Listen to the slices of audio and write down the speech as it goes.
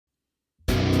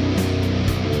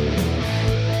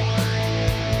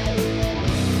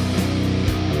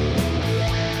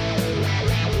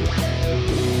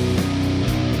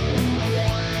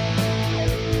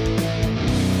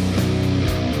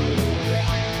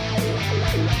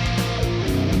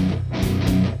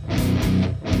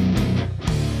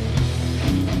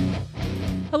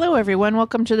Hello, everyone.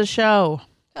 Welcome to the show.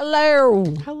 Hello.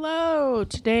 Hello.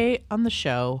 Today on the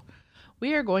show,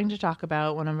 we are going to talk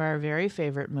about one of our very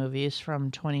favorite movies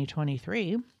from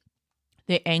 2023,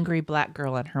 The Angry Black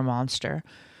Girl and Her Monster,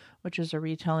 which is a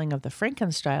retelling of the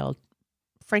Frankenstein,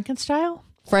 is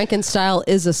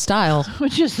a style.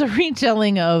 which is the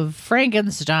retelling of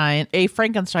Frankenstein, a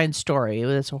Frankenstein story.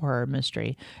 It's a horror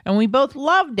mystery. And we both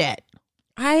loved it.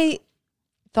 I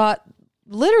thought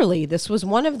literally this was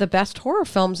one of the best horror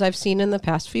films I've seen in the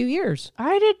past few years.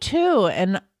 I did too.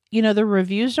 And, you know, the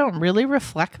reviews don't really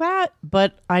reflect that,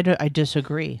 but I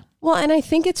disagree. Well, and I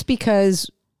think it's because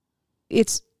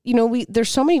it's, you know, there's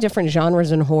so many different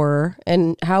genres in horror,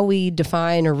 and how we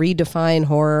define or redefine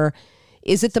horror.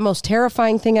 Is it the most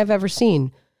terrifying thing I've ever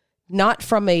seen? Not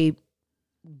from a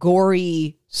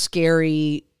gory,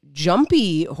 scary,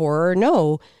 jumpy horror,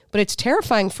 no, but it's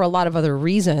terrifying for a lot of other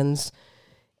reasons,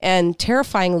 and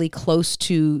terrifyingly close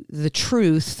to the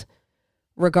truth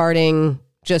regarding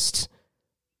just,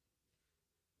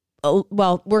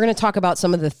 well, we're going to talk about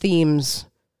some of the themes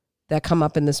that come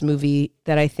up in this movie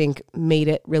that I think made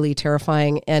it really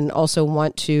terrifying, and also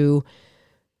want to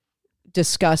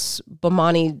discuss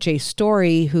Bomani J.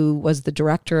 Story, who was the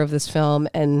director of this film,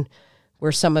 and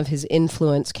where some of his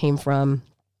influence came from,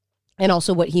 and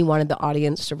also what he wanted the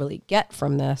audience to really get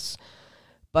from this.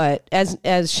 But as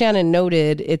Shannon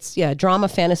noted, it's drama,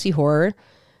 fantasy, horror,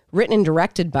 written and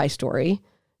directed by Story,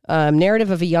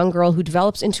 narrative of a young girl who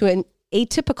develops into an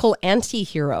atypical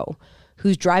anti-hero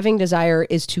whose driving desire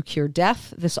is to cure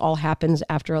death. This all happens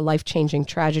after a life-changing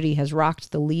tragedy has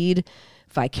rocked the lead,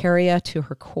 Vicaria, to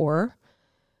her core.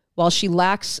 While she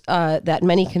lacks that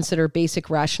many consider basic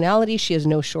rationality, she has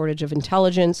no shortage of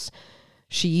intelligence.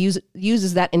 She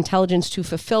uses that intelligence to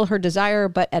fulfill her desire,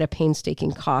 but at a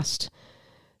painstaking cost.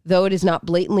 Though it is not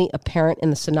blatantly apparent in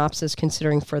the synopsis,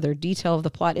 considering further detail of the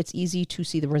plot, it's easy to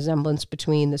see the resemblance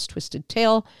between this twisted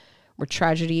tale, where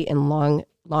tragedy and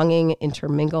longing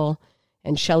intermingle,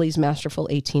 and Shelley's masterful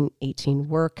 1818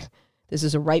 work. This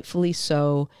is a rightfully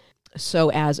so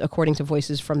as, according to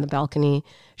Voices from the Balcony,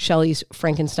 Shelley's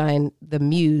Frankenstein, the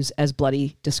muse, as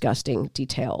bloody, disgusting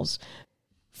details.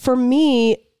 For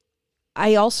me,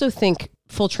 I also think,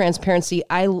 full transparency,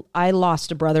 I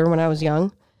lost a brother when I was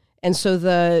young. And so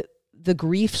the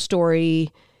grief story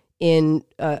in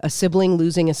a sibling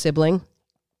losing a sibling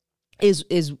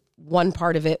is one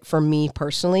part of it for me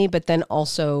personally, but then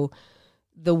also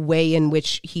the way in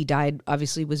which he died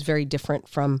obviously was very different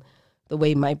from the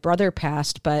way my brother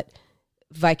passed, but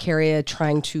Vicaria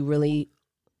trying to really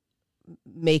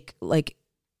make like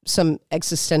some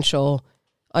existential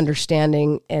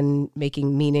understanding and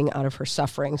making meaning out of her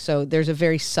suffering. So there's a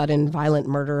very sudden, violent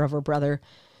murder of her brother,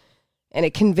 and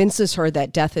it convinces her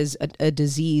that death is a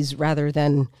disease rather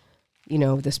than, you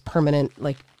know, this permanent,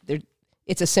 like,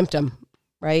 it's a symptom,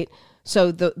 right? So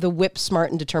the whip, smart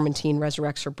and determined teen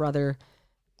resurrects her brother,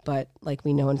 but like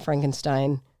we know in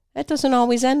Frankenstein, that doesn't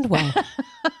always end well.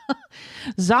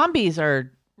 Zombies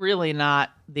are really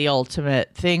not the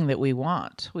ultimate thing that we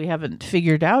want. We haven't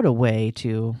figured out a way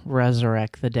to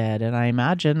resurrect the dead, and I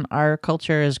imagine our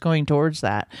culture is going towards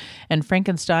that. And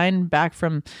Frankenstein, back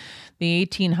from the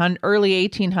early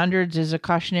 1800s, is a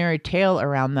cautionary tale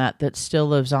around that still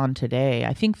lives on today.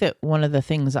 I think that one of the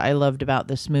things I loved about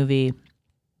this movie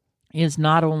is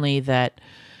not only that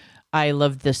I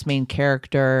loved this main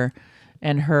character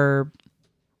and her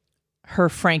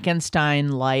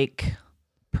Frankenstein-like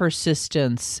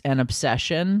persistence and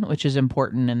obsession, which is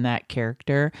important in that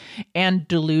character, and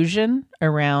delusion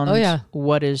around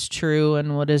what is true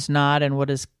and what is not, and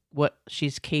what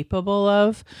she's capable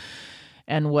of,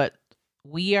 and what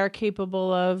we are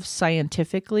capable of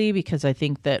scientifically, because I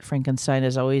think that Frankenstein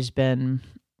has always been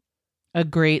a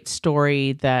great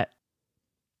story that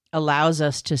allows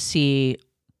us to see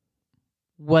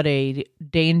what a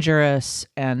dangerous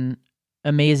and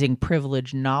amazing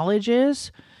privilege knowledge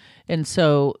is. And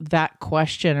so that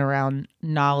question around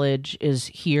knowledge is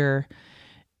here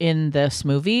in this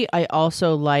movie. I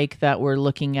also like that we're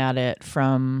looking at it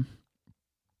from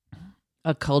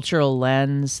a cultural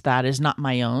lens that is not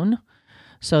my own.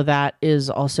 So that is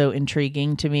also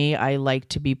intriguing to me. I like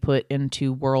to be put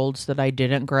into worlds that I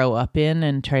didn't grow up in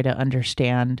and try to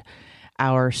understand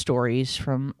our stories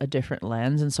from a different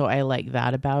lens. And so I like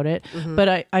that about it. Mm-hmm.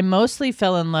 But I mostly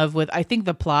fell in love with, I think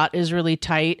the plot is really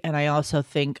tight. And I also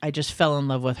think I just fell in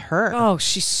love with her. Oh,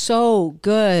 she's so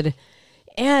good.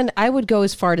 And I would go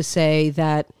as far to say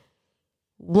that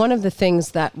one of the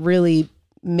things that really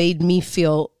made me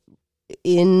feel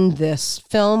in this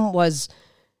film was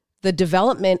the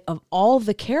development of all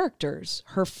the characters,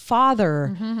 her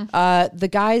father, the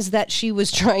guys that she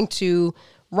was trying to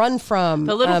run from.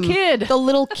 The little kid. The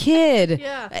little kid.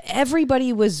 Yeah.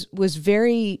 Everybody was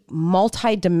very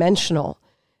multidimensional.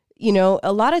 You know,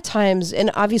 a lot of times,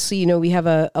 and obviously, you know, we have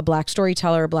a black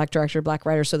storyteller, a black director, a black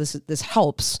writer, so this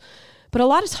helps. But a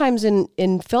lot of times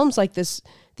in films like this,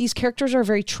 these characters are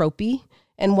very tropey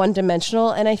and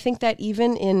one-dimensional. And I think that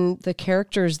even in the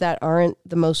characters that aren't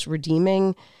the most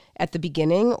redeeming at the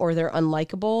beginning, or they're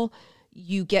unlikable,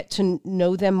 you get to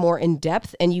know them more in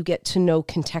depth, and you get to know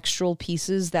contextual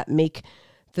pieces that make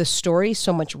the story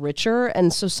so much richer.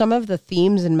 And so some of the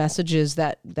themes and messages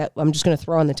that I'm just going to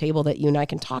throw on the table that you and I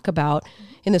can talk about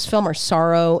in this film are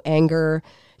sorrow, anger,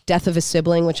 death of a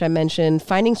sibling, which I mentioned,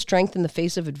 finding strength in the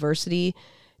face of adversity,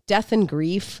 death and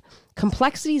grief,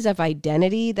 complexities of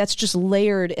identity that's just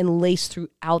layered and laced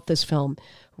throughout this film,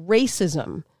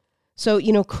 racism. So,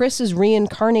 you know, Chris is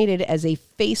reincarnated as a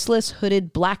faceless,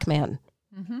 hooded black man,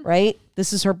 right?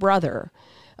 This is her brother.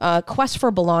 Quest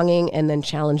for belonging, and then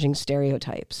challenging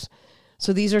stereotypes.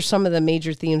 So these are some of the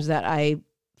major themes that I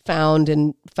found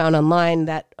online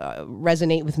that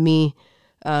resonate with me,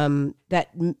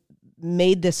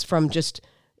 made this from just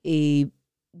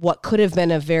what could have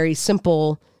been a very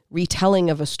simple retelling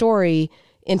of a story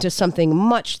into something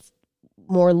much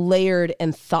more layered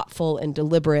and thoughtful and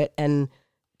deliberate and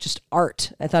just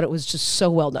art. I thought it was just so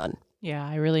well done. Yeah,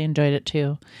 I really enjoyed it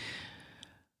too.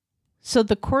 So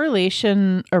the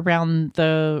correlation around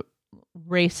the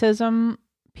racism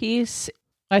piece,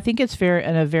 I think it's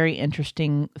a very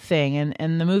interesting thing.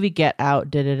 And the movie Get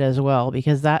Out did it as well,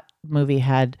 because that movie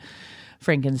had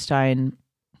Frankenstein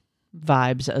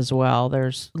vibes as well.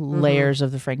 There's layers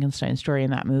of the Frankenstein story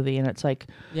in that movie. And it's like,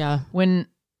 yeah, when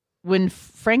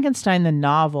Frankenstein, the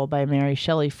novel by Mary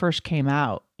Shelley, first came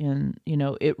out, and, you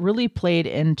know, it really played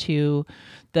into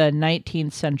the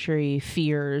 19th century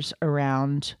fears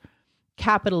around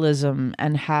capitalism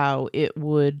and how it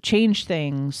would change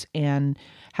things and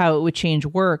how it would change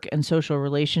work and social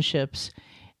relationships.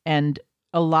 And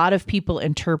a lot of people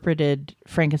interpreted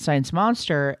Frankenstein's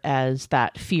monster as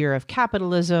that fear of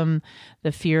capitalism,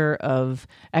 the fear of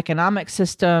economic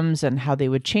systems and how they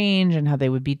would change and how they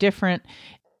would be different.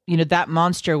 You know, that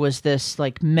monster was this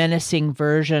like menacing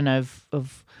version of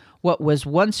what was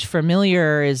once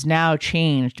familiar is now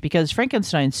changed, because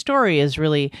Frankenstein's story is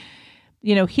really,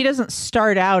 you know, he doesn't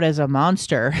start out as a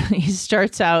monster. He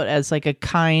starts out as like a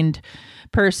kind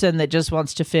person that just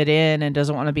wants to fit in and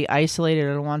doesn't want to be isolated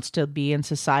and wants to be in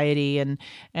society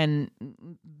and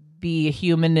be a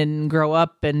human and grow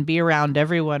up and be around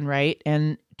everyone, right?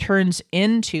 And turns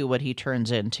into what he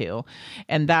turns into.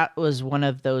 And that was one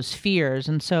of those fears.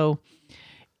 And so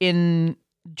in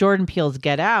Jordan Peele's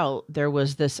Get Out, there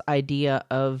was this idea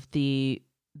of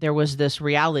there was this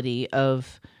reality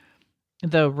of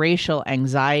the racial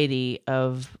anxiety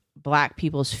of Black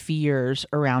people's fears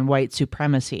around white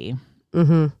supremacy.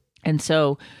 Mm-hmm. And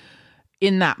so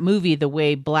in that movie, the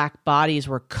way Black bodies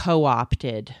were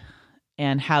co-opted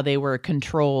and how they were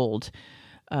controlled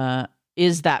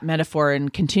is that metaphor,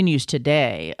 and continues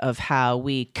today, of how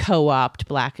we co-opt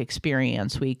Black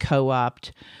experience. We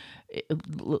co-opt,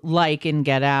 like in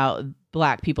Get Out,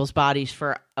 Black people's bodies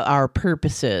for our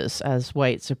purposes as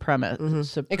white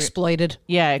supremacists. Exploited.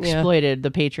 Yeah, exploited,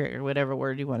 the patriot, or whatever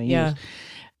word you want to use.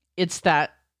 It's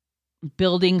that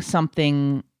building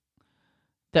something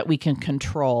that we can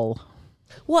control.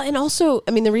 Well, and also,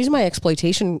 I mean, the reason why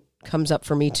exploitation comes up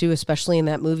for me too, especially in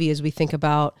that movie, is we think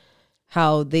about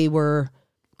how they were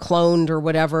cloned or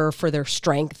whatever for their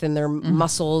strength and their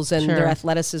muscles and their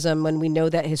athleticism, when we know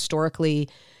that historically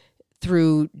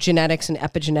through genetics and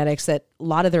epigenetics that a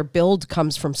lot of their build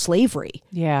comes from slavery.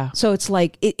 Yeah. So it's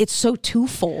like, it's so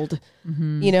twofold,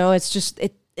 you know, it's just,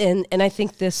 and I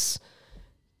think this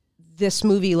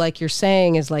movie, like you're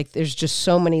saying, is like, there's just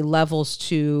so many levels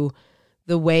to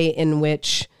the way in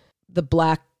which the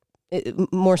Black,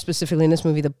 more specifically in this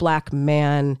movie, the Black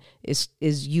man is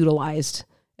utilized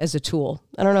as a tool.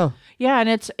 I don't know. Yeah. And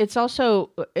it's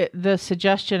also the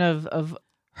suggestion of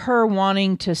her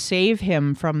wanting to save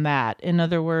him from that. In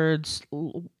other words,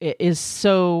 it's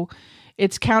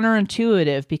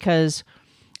counterintuitive, because,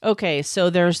 okay, so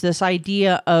there's this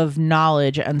idea of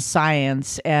knowledge and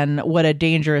science and what a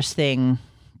dangerous thing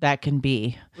that can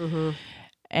be,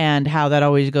 and how that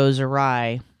always goes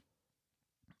awry.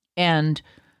 And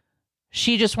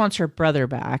she just wants her brother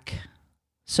back.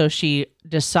 So she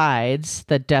decides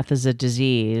that death is a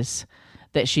disease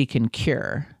that she can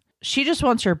cure. She just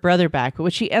wants her brother back. But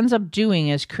what she ends up doing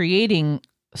is creating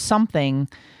something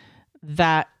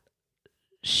that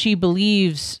she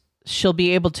believes she'll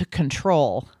be able to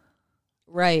control.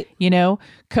 Right. You know,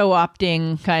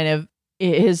 co-opting kind of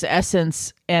his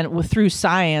essence and through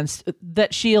science,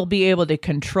 that she'll be able to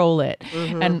control it.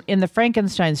 And in the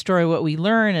Frankenstein story, what we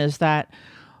learn is that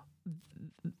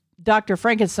Dr.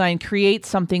 Frankenstein creates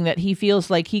something that he feels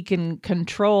like he can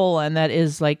control, and that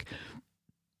is like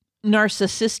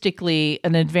narcissistically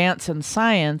an advance in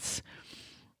science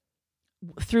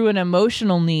through an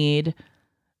emotional need.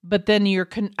 But then you're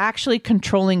actually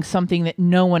controlling something that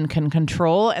no one can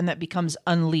control, and that becomes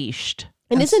unleashed.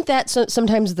 And isn't that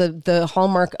sometimes the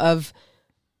hallmark of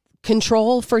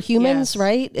control for humans,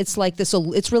 right? It's like this,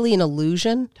 it's really an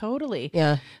illusion. Totally.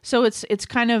 Yeah. So it's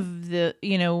kind of the,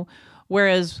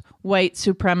 whereas white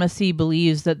supremacy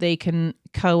believes that they can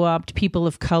co-opt people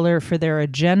of color for their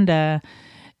agenda,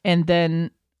 and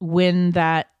then when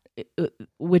that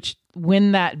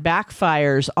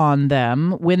backfires on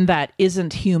them, when that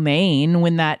isn't humane,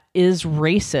 when that is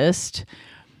racist,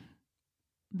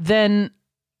 then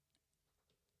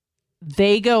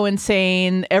they go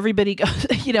insane. Everybody goes,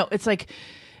 it's like,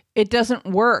 it doesn't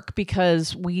work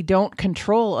because we don't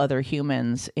control other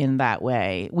humans in that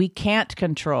way. We can't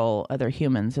control other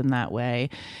humans in that way.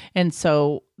 And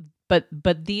so,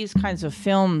 but these kinds of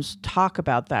films talk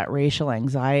about that racial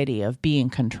anxiety of being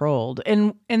controlled.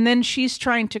 And then she's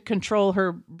trying to control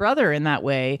her brother in that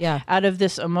way, out of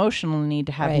this emotional need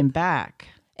to have him back.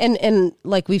 And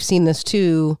like we've seen this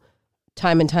too,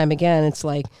 time and time again. It's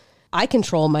like, I can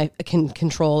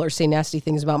control or say nasty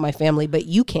things about my family, but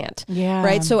you can't. Yeah.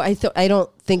 Right. So I don't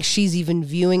think she's even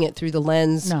viewing it through the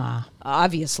lens. Nah.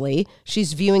 Obviously,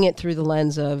 she's viewing it through the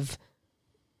lens of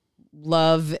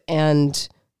love and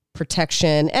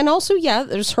protection. And also,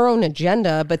 there's her own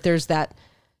agenda, but there's that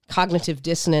cognitive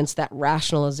dissonance, that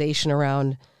rationalization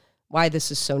around why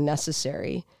this is so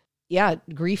necessary. Yeah,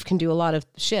 grief can do a lot of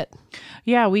shit.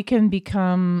 Yeah, we can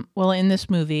become, in this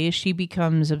movie, she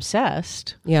becomes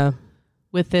obsessed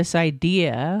with this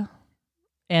idea,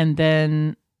 and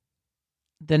then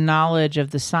the knowledge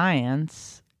of the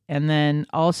science, and then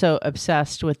also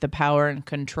obsessed with the power and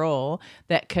control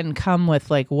that can come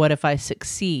with, like, what if I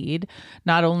succeed?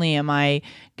 Not only am I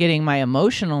getting my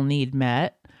emotional need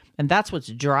met, and that's what's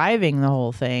driving the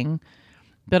whole thing,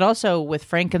 but also with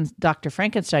Dr.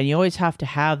 Frankenstein, you always have to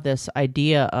have this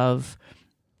idea of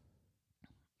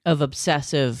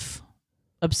obsessive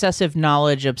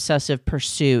knowledge, obsessive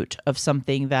pursuit of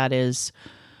something that is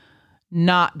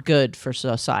not good for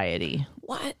society.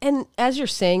 What? And as you're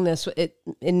saying this, it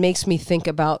makes me think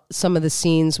about some of the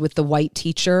scenes with the white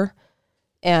teacher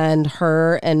and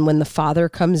her, and when the father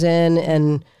comes in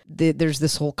and there's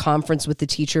this whole conference with the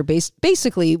teacher.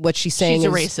 Basically, what she's saying she's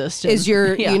is a racist. Is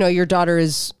your daughter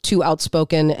is too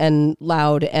outspoken and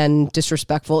loud and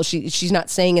disrespectful. She's not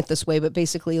saying it this way, but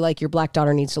basically, like, your black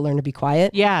daughter needs to learn to be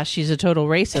quiet. Yeah, she's a total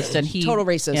racist, and total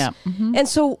racist. Yeah. Mm-hmm. And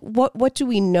so, what do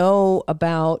we know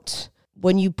about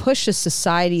when you push a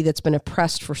society that's been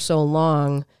oppressed for so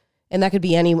long? And that could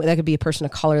be that could be a person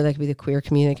of color, that could be the queer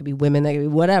community, that could be women, that could be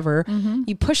whatever. Mm-hmm.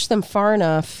 You push them far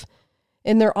enough,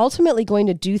 and they're ultimately going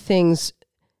to do things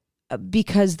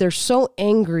because they're so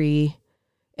angry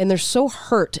and they're so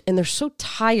hurt and they're so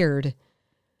tired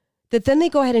that then they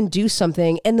go ahead and do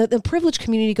something. And the privileged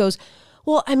community goes,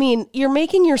 well, I mean, you're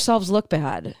making yourselves look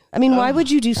bad. I mean, why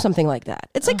would you do something like that?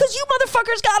 It's like, because you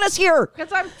motherfuckers got us here.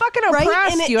 Because I'm fucking oppressed,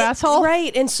 right? You asshole.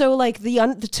 Right. And so, like,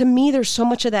 to me, there's so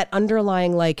much of that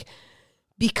underlying, like,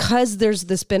 because there's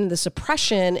been this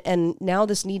oppression and now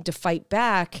this need to fight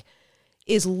back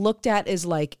is looked at as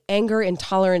like anger,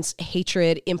 intolerance,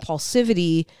 hatred,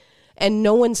 impulsivity. And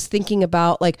no one's thinking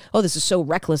about, like, oh, this is so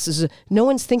reckless. No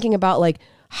one's thinking about, like,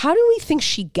 how do we think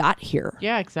she got here?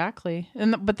 Yeah, exactly.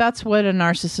 But that's what a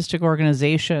narcissistic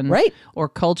organization, right, or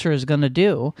culture is going to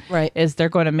do. Right. Is they're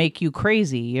going to make you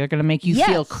crazy. They're going to make you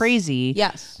feel crazy.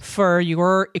 Yes. For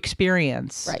your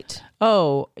experience. Right.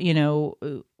 Oh,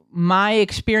 my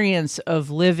experience of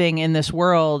living in this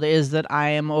world is that I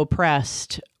am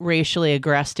oppressed, racially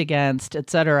aggressed against,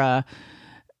 etc.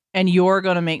 And you're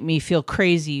going to make me feel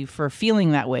crazy for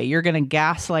feeling that way. You're going to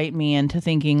gaslight me into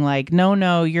thinking like,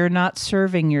 no, you're not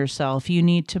serving yourself. You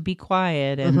need to be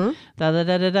quiet and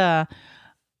da-da-da-da-da.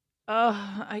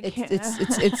 Oh, I can't.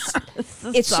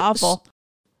 It's awful.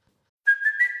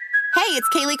 Hey, it's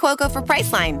Kaylee Cuoco for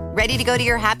Priceline. Ready to go to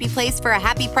your happy place for a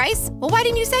happy price? Well, why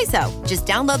didn't you say so? Just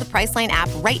download the Priceline app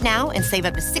right now and save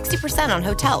up to 60% on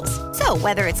hotels. So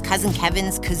whether it's Cousin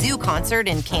Kevin's Kazoo Concert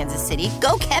in Kansas City,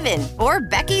 go Kevin, or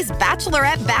Becky's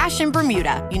Bachelorette Bash in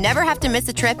Bermuda, you never have to miss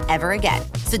a trip ever again.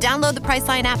 So download the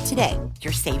Priceline app today.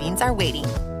 Your savings are waiting.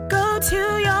 Go to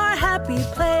your happy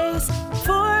place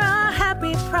for a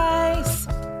happy price.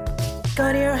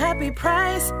 Go to your happy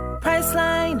price,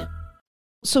 Priceline.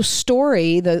 So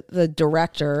Story, the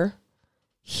director,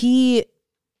 he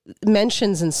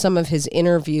mentions in some of his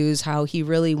interviews how he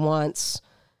really wants,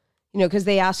 because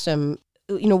they asked him,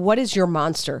 what is your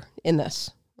monster in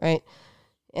this, right?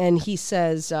 And he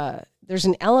says, there's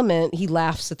an element, he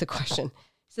laughs at the question.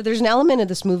 So there's an element of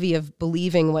this movie of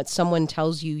believing what someone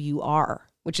tells you are,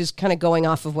 which is kind of going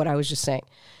off of what I was just saying.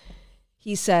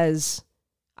 He says,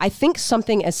 I think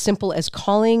something as simple as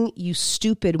calling you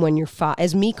stupid when you're 5,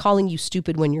 as me calling you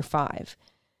stupid when you're 5,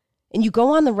 and you go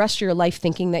on the rest of your life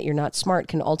thinking that you're not smart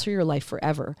can alter your life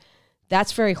forever.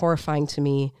 That's very horrifying to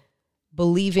me,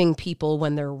 believing people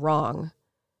when they're wrong.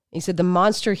 He said, the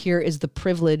monster here is the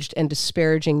privileged and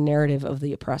disparaging narrative of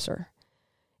the oppressor.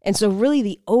 And so really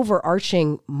the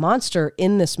overarching monster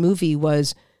in this movie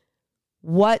was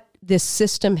what this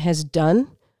system has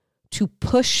done to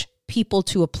push people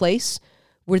to a place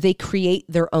where they create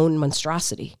their own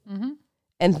monstrosity. Mm-hmm.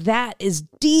 And that is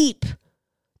deep.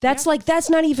 That's that's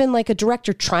not even like a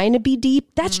director trying to be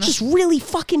deep. That's just really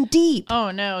fucking deep.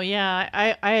 Oh, no. Yeah,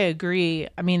 I agree.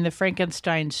 I mean, the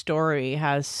Frankenstein story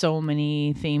has so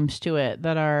many themes to it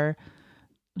that are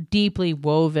deeply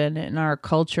woven in our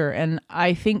culture. And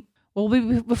I think,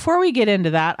 before we get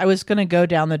into that, I was going to go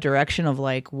down the direction of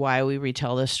like why we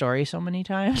retell this story so many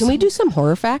times. Can we do some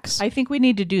horror facts? I think we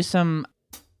need to do some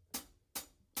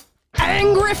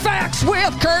angry facts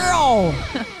with Carol.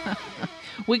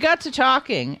 We got to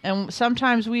talking, and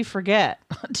sometimes we forget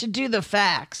to do the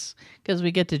facts because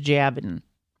we get to jabbing.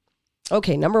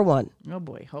 Okay, number 1. Oh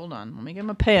boy, hold on. Let me get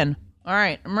my pen. All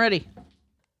right, I'm ready.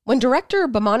 When director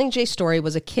Bomani J. Story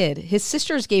was a kid, his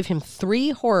sisters gave him 3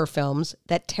 horror films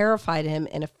that terrified him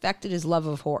and affected his love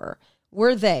of horror.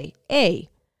 Were they A,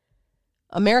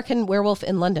 American Werewolf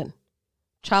in London,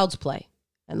 Child's Play,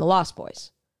 and The Lost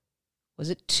Boys?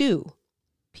 Was it 2,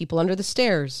 People Under the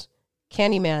Stairs,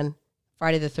 Candyman,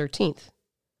 Friday the 13th?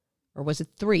 Or was it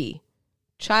 3,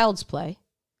 Child's Play,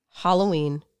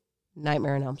 Halloween,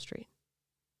 Nightmare on Elm Street?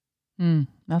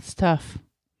 That's tough.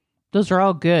 Those are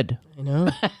all good. I know.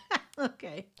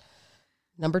 Okay.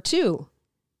 Number 2,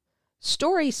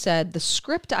 Story said the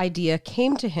script idea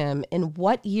came to him in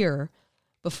what year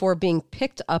before being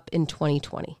picked up in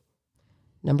 2020?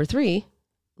 Number 3,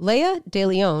 Lea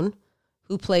DeLeon,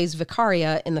 who plays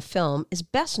Vicaria in the film, is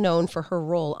best known for her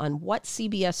role on what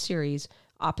CBS series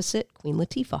opposite Queen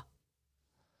Latifah?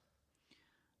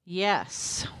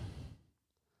 Yes.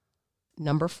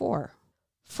 Number 4,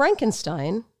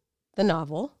 Frankenstein, the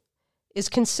novel, is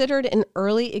considered an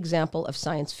early example of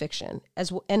science fiction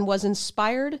and was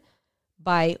inspired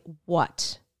by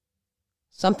what?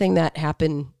 Something that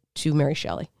happened to Mary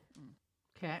Shelley.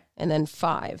 Okay. And then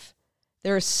 5,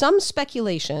 there is some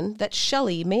speculation that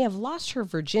Shelley may have lost her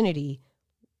virginity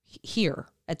here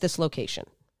at this location.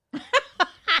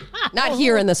 Not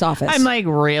here in this office. I'm like,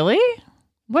 really?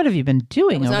 What have you been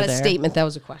doing over there? That was not a statement. That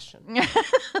was a question.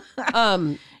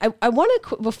 I want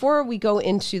to, before we go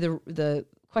into the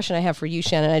question I have for you,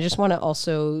 Shannon, I just want to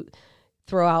also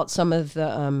throw out some of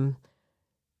the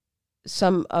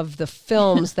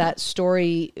films that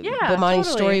Story, Bomani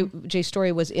Story, J.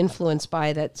 Story was influenced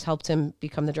by that's helped him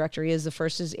become the director he is. The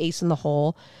first is Ace in the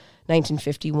Hole,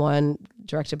 1951,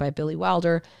 directed by Billy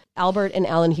Wilder. Albert and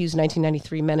Alan Hughes,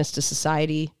 1993, Menace to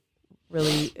Society.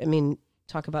 Really, I mean,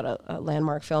 talk about a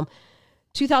landmark film.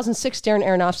 2006, Darren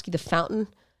Aronofsky, The Fountain.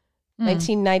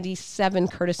 1997,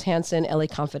 Curtis Hanson, LA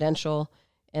Confidential.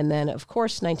 And then, of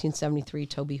course, 1973,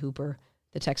 Tobe Hooper,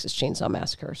 The Texas Chainsaw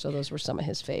Massacre. So those were some of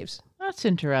his faves. That's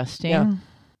interesting.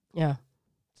 Yeah.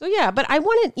 So, but I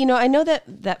wanted, I know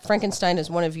that Frankenstein is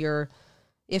one of your,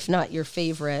 if not your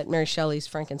favorite, Mary Shelley's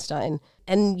Frankenstein.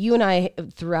 And you and I,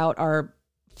 throughout our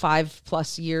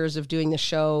 5+ years of doing the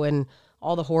show and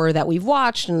all the horror that we've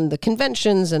watched and the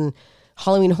conventions and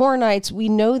Halloween Horror Nights, we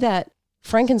know that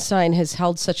Frankenstein has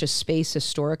held such a space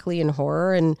historically in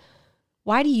horror. And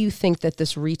why do you think that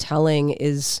this retelling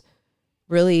is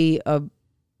really a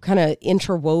kind of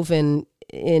interwoven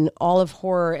in all of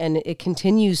horror and it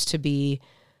continues to be?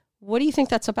 What do you think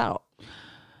that's about?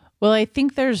 Well, I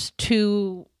think there's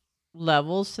 2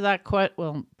 levels to that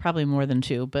well, probably more than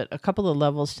 2, but a couple of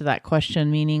levels to that question,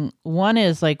 meaning one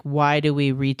is like, why do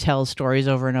we retell stories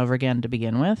over and over again to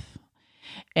begin with?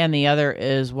 And the other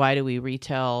is, why do we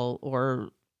retell or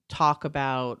talk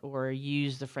about or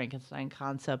use the Frankenstein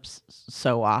concepts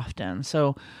so often?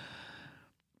 So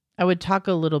I would talk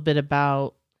a little bit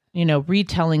about,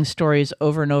 retelling stories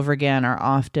over and over again are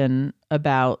often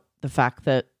about the fact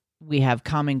that we have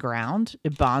common ground.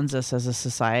 It bonds us as a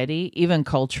society, even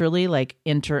culturally, like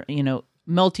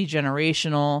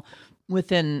multi-generational,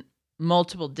 within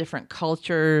multiple different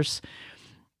cultures,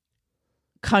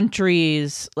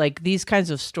 countries. Like these kinds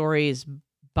of stories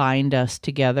bind us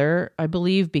together, I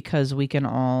believe, because we can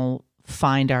all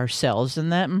find ourselves in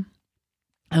them,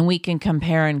 and we can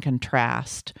compare and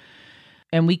contrast,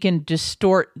 and we can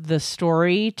distort the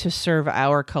story to serve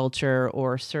our culture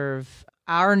or serve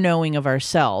our knowing of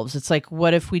ourselves. It's like,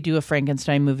 what if we do a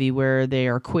Frankenstein movie where they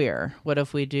are queer? What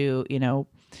if we do,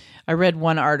 I read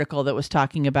one article that was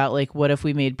talking about, like, what if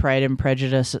we made Pride and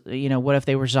Prejudice, what if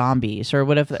they were zombies? Or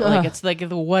what if, it's like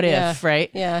the what if,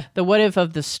 right? Yeah. The what if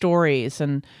of the stories.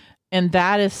 And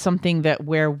that is something that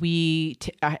where we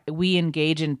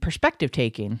engage in perspective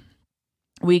taking.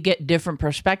 We get different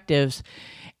perspectives,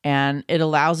 and it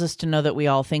allows us to know that we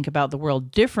all think about the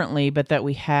world differently, but that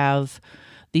we have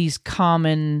these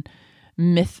common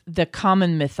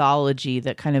mythology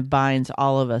that kind of binds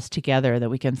all of us together, that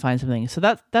we can find something. So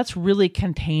that's really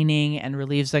containing and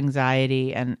relieves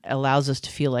anxiety and allows us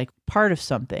to feel like part of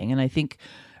something. And I think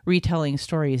retelling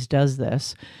stories does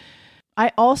this.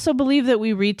 I also believe that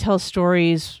we retell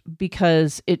stories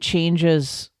because it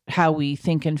changes how we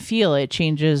think and feel. It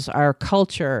changes our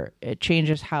culture. It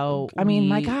changes how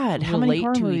my God, how many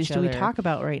horror movies do we talk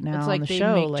about right now? It's like on the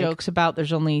show? Make jokes about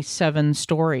there's only 7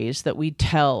 stories that we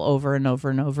tell over and over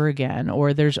and over again,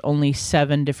 or there's only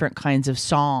 7 different kinds of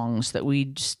songs that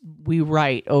we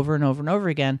write over and over and over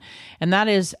again. And that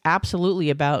is absolutely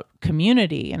about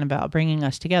community and about bringing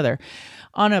us together.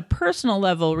 On a personal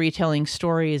level, retelling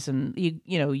stories, and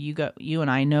you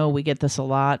and I know we get this a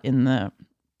lot in the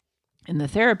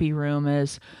therapy room,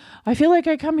 is I feel like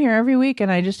I come here every week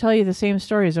and I just tell you the same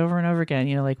stories over and over again.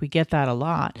 We get that a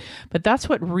lot. But that's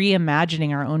what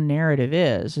reimagining our own narrative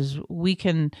is we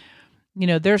can,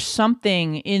 there's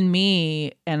something in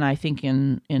me, and I think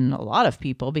in a lot of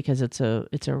people, because it's a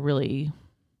really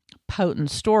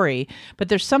potent story, but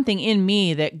there's something in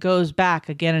me that goes back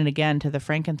again and again to the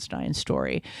Frankenstein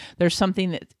story. There's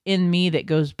something that in me that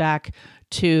goes back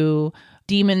to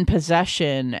demon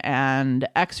possession and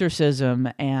exorcism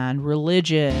and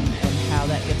religion and how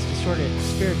that gets distorted,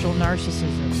 spiritual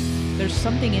narcissism. There's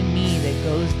something in me that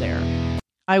goes there.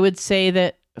 I would say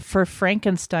that for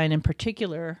Frankenstein in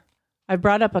particular, I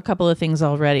brought up a couple of things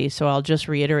already, so I'll just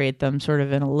reiterate them sort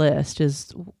of in a list.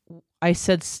 I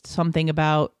said something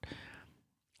about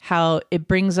how it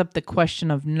brings up the question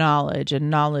of knowledge,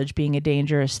 and knowledge being a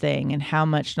dangerous thing, and how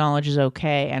much knowledge is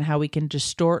okay, and how we can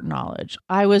distort knowledge.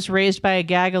 I was raised by a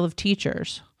gaggle of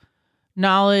teachers.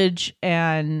 Knowledge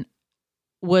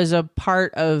was a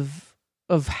part of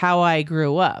how I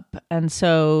grew up. And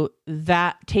so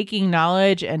that taking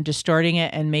knowledge and distorting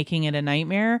it and making it a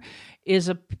nightmare is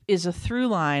a through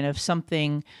line of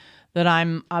something that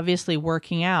I'm obviously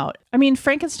working out. I mean,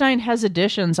 Frankenstein has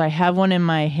editions. I have one in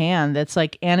my hand that's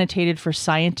like annotated for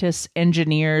scientists,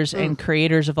 engineers, and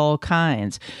creators of all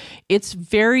kinds. It's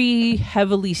very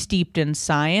heavily steeped in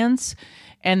science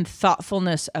and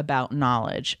thoughtfulness about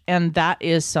knowledge. And that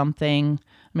is something,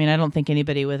 I mean, I don't think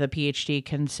anybody with a PhD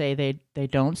can say they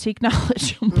don't seek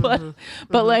knowledge,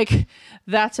 but like,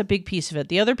 that's a big piece of it.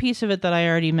 The other piece of it that I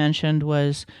already mentioned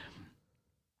was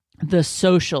the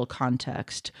social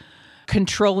context.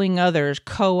 Controlling others,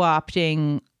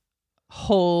 co-opting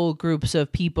whole groups of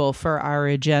people for our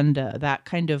agenda, that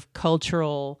kind of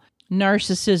cultural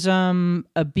narcissism,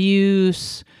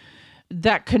 abuse,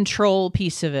 that control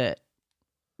piece of it,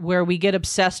 where we get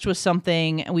obsessed with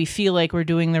something and we feel like we're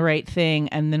doing the right thing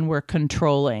and then we're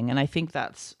controlling. And I think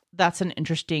that's an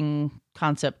interesting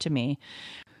concept to me.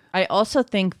 I also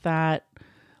think that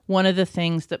one of the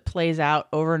things that plays out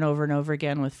over and over and over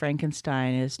again with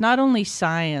Frankenstein is not only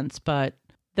science, but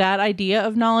that idea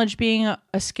of knowledge being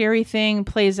a scary thing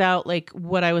plays out like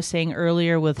what I was saying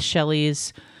earlier with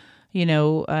Shelley's,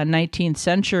 19th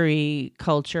century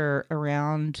culture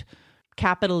around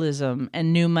capitalism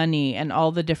and new money and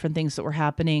all the different things that were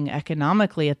happening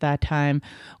economically at that time.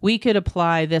 We could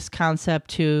apply this concept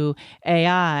to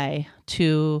AI,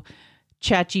 to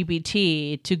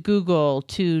ChatGPT, to Google,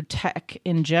 to tech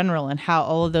in general, and how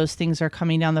all of those things are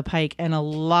coming down the pike. And a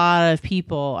lot of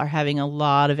people are having a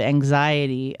lot of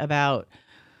anxiety about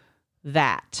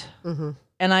that. Mm-hmm.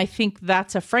 And I think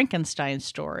that's a Frankenstein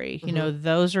story. Mm-hmm.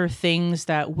 Those are things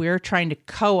that we're trying to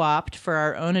co-opt for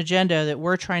our own agenda, that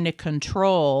we're trying to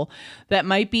control, that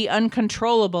might be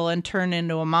uncontrollable and turn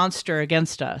into a monster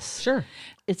against us. Sure.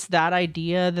 It's that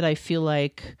idea that I feel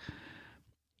like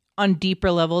on deeper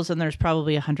levels, and there's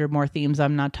probably 100 more themes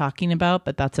I'm not talking about,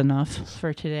 but that's enough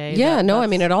for today. Yeah, I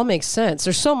mean, it all makes sense.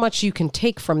 There's so much you can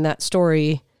take from that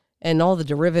story and all the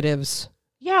derivatives.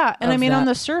 Yeah, and I mean, on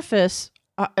the surface,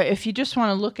 if you just want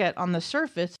to look at on the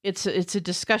surface, it's a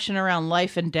discussion around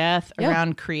life and death,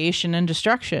 around creation and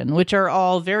destruction, which are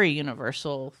all very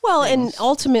universal. Well, things. and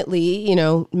ultimately,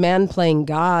 man playing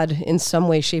God in some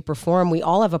way, shape, or form, we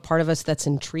all have a part of us that's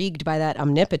intrigued by that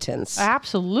omnipotence.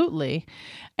 Absolutely.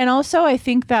 And also, I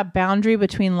think that boundary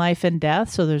between life and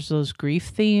death, so there's those grief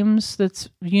themes that's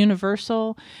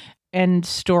universal, and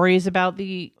stories about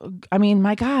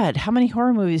my God, how many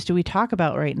horror movies do we talk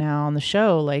about right now on the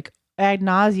show? Like ad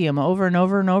nauseum, over and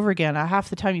over and over again. Half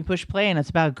the time you push play and it's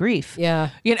about grief. Yeah.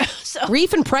 So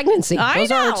grief and pregnancy.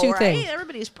 Those are our two things.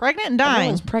 Everybody's pregnant and dying.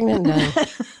 Everyone's pregnant and dying.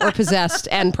 Or possessed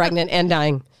and pregnant and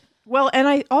dying. Well, and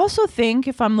I also think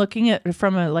if I'm looking at it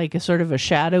from a sort of a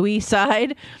shadowy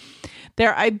side,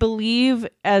 I believe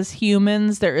as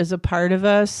humans, there is a part of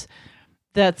us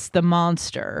that's the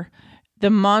monster.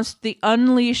 The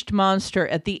unleashed monster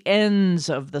at the ends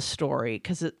of the story,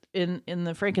 because in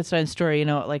the Frankenstein story,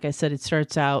 like I said, it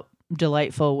starts out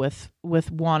delightful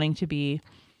with wanting to be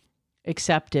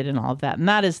accepted and all of that, and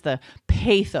that is the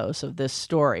pathos of this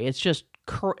story. It's just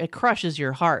it crushes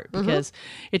your heart because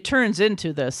it turns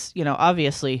into this,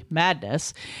 obviously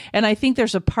madness. And I think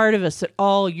there's a part of us that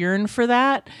all yearn for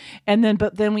that,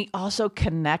 but then we also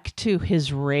connect to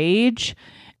his rage.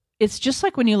 It's just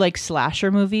like when you like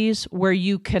slasher movies where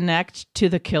you connect to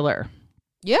the killer.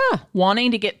 Yeah.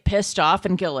 Wanting to get pissed off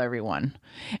and kill everyone.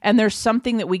 And there's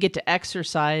something that we get to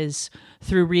exercise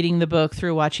through reading the book,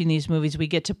 through watching these movies. We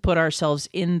get to put ourselves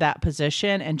in that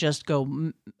position and just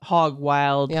go hog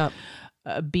wild,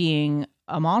 being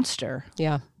a monster.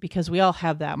 Yeah. Because we all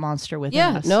have that monster within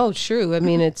us. Yeah, no, true. I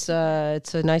mean, it's a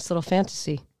nice little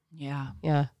fantasy. Yeah.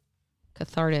 Yeah.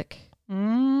 Cathartic.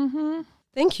 Mm-hmm.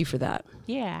 Thank you for that.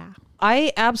 Yeah.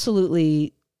 I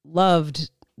absolutely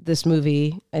loved this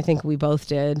movie. I think we both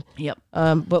did. Yep.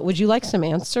 But would you like some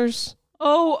answers?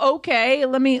 Oh, okay.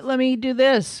 Let me do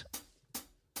this.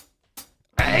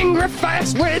 Angry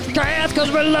facts with Kath,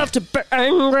 because we love to be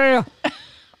angry.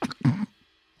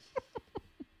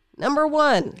 Number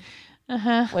one.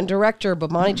 When director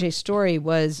Bomani J. Story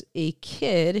was a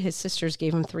kid, his sisters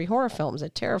gave him 3 horror films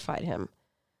that terrified him.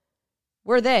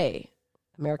 Were they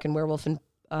American Werewolf in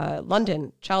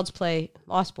London, Child's Play,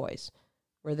 Lost Boys?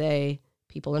 Were they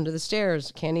People Under the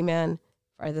Stairs, Candyman,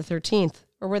 Friday the 13th?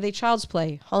 Or were they Child's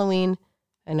Play, Halloween,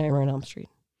 and Nightmare on Elm Street?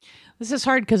 This is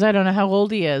hard because I don't know how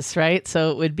old he is, right?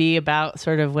 So it would be about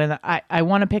sort of when I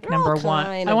want to pick number one.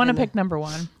 I want to pick number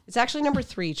one. It's actually number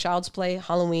 3, Child's Play,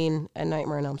 Halloween, and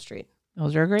Nightmare on Elm Street.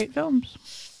 Those are great films.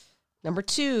 Number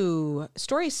 2,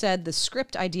 Story said the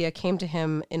script idea came to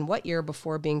him in what year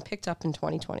before being picked up in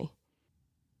 2020?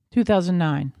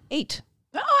 2009. 8.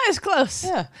 Oh, it's close.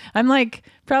 Yeah. I'm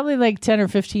probably 10 or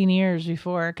 15 years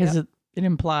before because it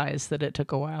implies that it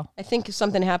took a while. I think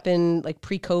something happened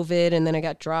pre-COVID and then it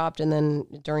got dropped, and then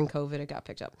during COVID it got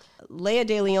picked up. Lea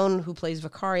De Leon, who plays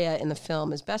Vicaria in the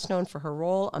film, is best known for her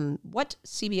role on what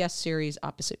CBS series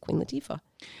opposite Queen Latifah?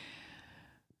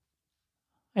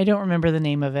 I don't remember the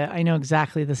name of it. I know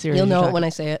exactly the series. You'll know it when I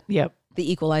say it. Yep.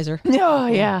 The Equalizer. Oh,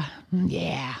 yeah.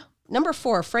 Yeah. Number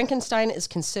 4, Frankenstein is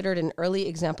considered an early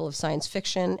example of science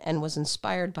fiction and was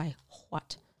inspired by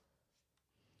what?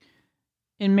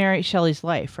 In Mary Shelley's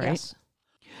life, right? Yes.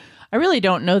 I really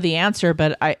don't know the answer,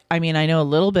 but I know a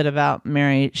little bit about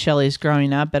Mary Shelley's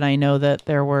growing up, and I know that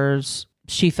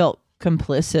she felt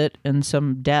complicit in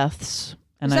some deaths.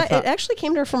 And it actually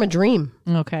came to her from a dream.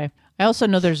 Okay. I also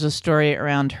know there's a story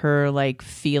around her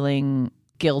feeling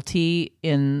guilty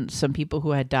in some people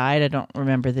who had died. I don't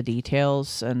remember the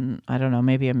details, and I don't know,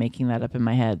 maybe I'm making that up in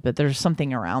my head, but there's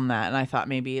something around that, and I thought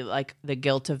maybe the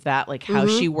guilt of that, how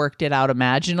she worked it out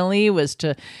imaginally was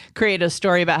to create a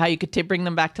story about how you could bring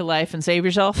them back to life and save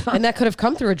yourself. And that could have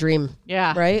come through a dream.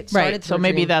 Yeah. Right? Right. So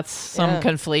maybe that's some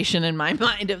conflation in my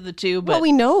mind of the two. But well,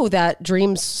 we know that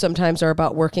dreams sometimes are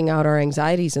about working out our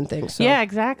anxieties and things. So. Yeah,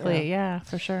 exactly. Yeah,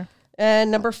 for sure.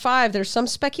 And number 5, there's some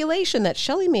speculation that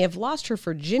Shelley may have lost her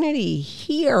virginity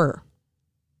here.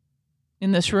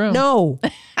 In this room? No.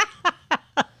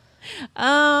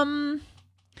 I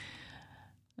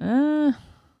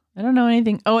don't know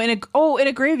anything. Oh, in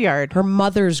a graveyard. Her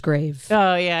mother's grave.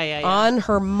 Oh, yeah. On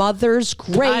her mother's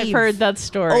grave. I've heard that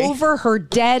story. Over her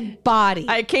dead body.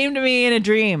 It came to me in a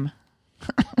dream.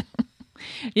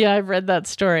 Yeah, I've read that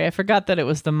story. I forgot that it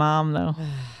was the mom, though.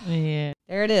 Yeah.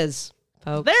 There it is,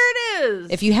 folks. There it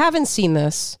is. If you haven't seen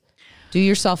this, do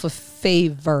yourself a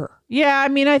favor. Yeah,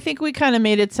 I think we kind of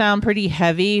made it sound pretty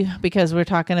heavy because we're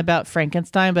talking about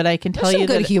Frankenstein, but I can tell you there's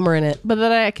some good humor in it. But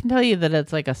that I can tell you that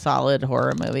it's a solid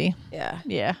horror movie. Yeah.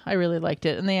 Yeah, I really liked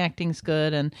it, and the acting's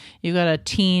good, and you got a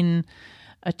teen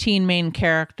main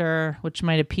character, which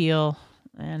might appeal,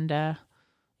 and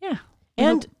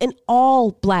And an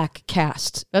all black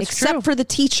cast. That's except true. for the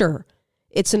teacher.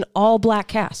 It's an all black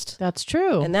cast. That's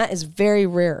true. And that is very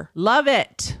rare. Love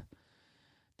it.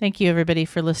 Thank you, everybody,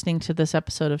 for listening to this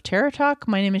episode of Terror Talk.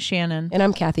 My name is Shannon. And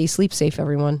I'm Kathy. Sleep safe,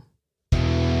 everyone.